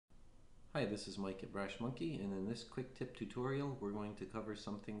Hi, this is Mike at BrashMonkey, and in this quick tip tutorial we're going to cover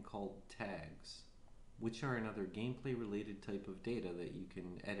something called tags, which are another gameplay related type of data that you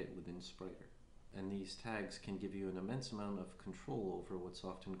can edit within Spriter. And these tags can give you an immense amount of control over what's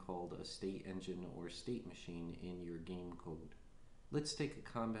often called a state engine or state machine in your game code. Let's take a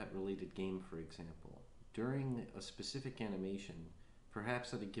combat related game for example. During a specific animation,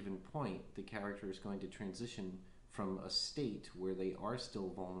 perhaps at a given point the character is going to transition from a state where they are still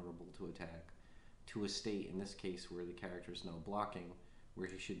vulnerable to attack to a state, in this case, where the character is now blocking, where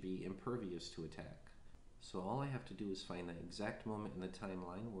he should be impervious to attack. So all I have to do is find that exact moment in the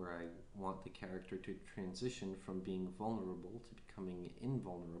timeline where I want the character to transition from being vulnerable to becoming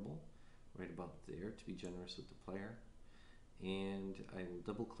invulnerable, right about there, to be generous with the player. And I will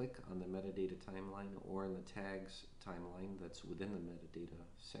double click on the metadata timeline or in the tags timeline that's within the metadata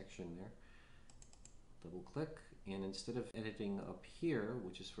section there. Double click, and instead of editing up here,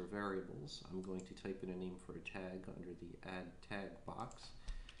 which is for variables, I'm going to type in a name for a tag under the add tag box,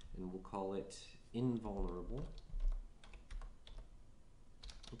 and we'll call it invulnerable.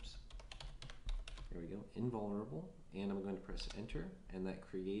 Oops, there we go, invulnerable, and I'm going to press enter, and that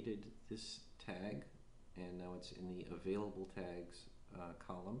created this tag, and now it's in the available tags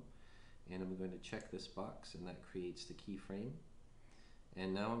column, and I'm going to check this box, and that creates the keyframe.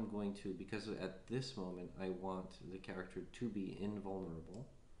 And now I'm going to, because at this moment I want the character to be invulnerable,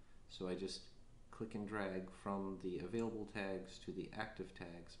 so I just click and drag from the available tags to the active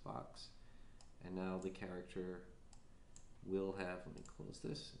tags box, and now the character will have, let me close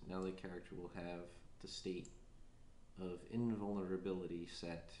this, now the character will have the state of invulnerability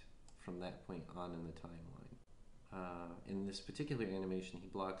set from that point on in the timeline. In this particular animation he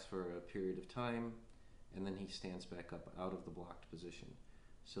blocks for a period of time, and then he stands back up out of the blocked position.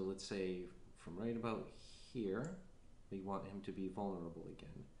 So let's say from right about here, we want him to be vulnerable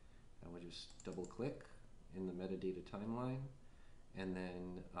again. I would just double click in the metadata timeline, and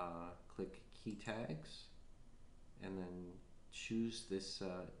then click key tags, and then choose this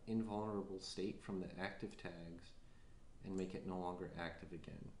invulnerable state from the active tags and make it no longer active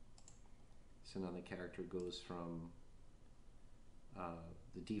again. So now the character goes from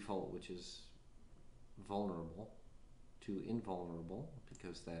the default, which is vulnerable, to invulnerable,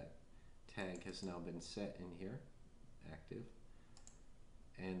 because that tag has now been set in here, active,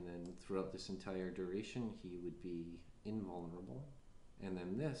 and then throughout this entire duration he would be invulnerable, and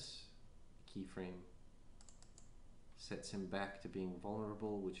then this keyframe sets him back to being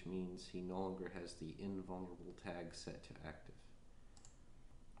vulnerable, which means he no longer has the invulnerable tag set to active.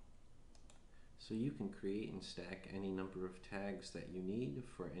 So you can create and stack any number of tags that you need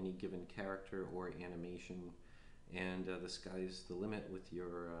for any given character or animation, and the sky's the limit with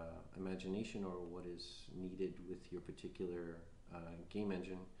your imagination or what is needed with your particular game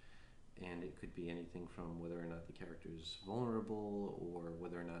engine. And it could be anything from whether or not the character is vulnerable, or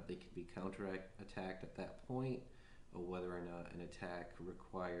whether or not they can be counter-attacked at that point, or whether or not an attack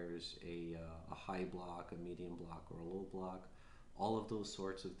requires a high block, a medium block, or a low block. All of those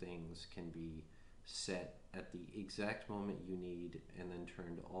sorts of things can be set at the exact moment you need and then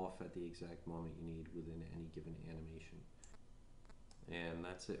turned off at the exact moment you need within any given animation. And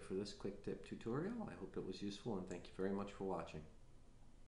that's it for this quick tip tutorial. I hope it was useful, and thank you very much for watching.